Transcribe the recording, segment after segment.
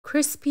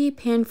crispy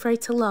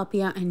pan-fried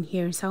tilapia, and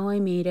here's how I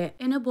made it.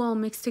 In a bowl,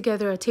 mix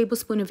together a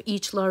tablespoon of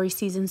each lawry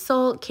seasoned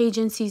salt,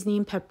 Cajun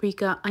seasoning,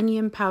 paprika,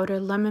 onion powder,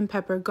 lemon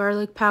pepper,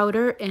 garlic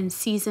powder, and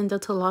season the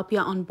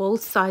tilapia on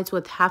both sides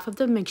with half of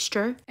the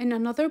mixture. In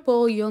another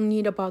bowl, you'll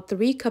need about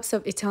 3 cups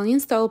of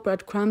Italian-style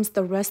breadcrumbs,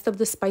 the rest of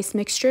the spice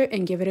mixture,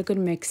 and give it a good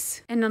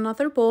mix. In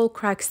another bowl,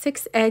 crack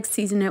 6 eggs,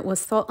 season it with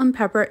salt and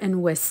pepper,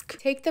 and whisk.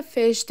 Take the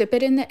fish, dip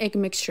it in the egg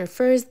mixture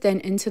first, then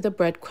into the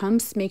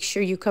breadcrumbs. Make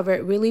sure you cover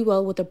it really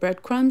well with the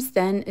breadcrumbs,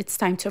 then it's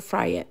time to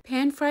fry it.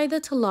 Pan fry the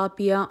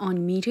tilapia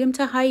on medium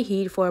to high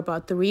heat for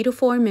about 3 to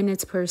 4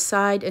 minutes per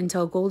side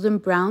until golden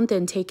brown,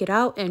 then take it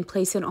out and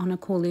place it on a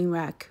cooling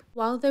rack.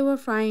 While they were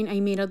frying, I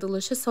made a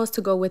delicious sauce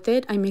to go with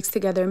it. I mixed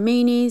together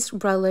mayonnaise,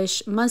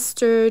 relish,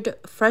 mustard,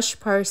 fresh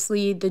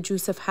parsley, the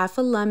juice of half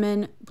a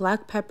lemon,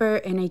 black pepper,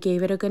 and I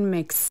gave it a good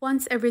mix.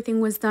 Once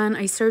everything was done,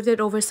 I served it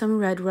over some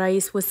red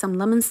rice with some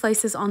lemon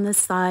slices on the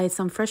side,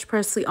 some fresh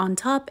parsley on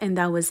top, and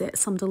that was it.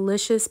 Some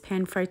delicious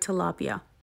pan-fried tilapia.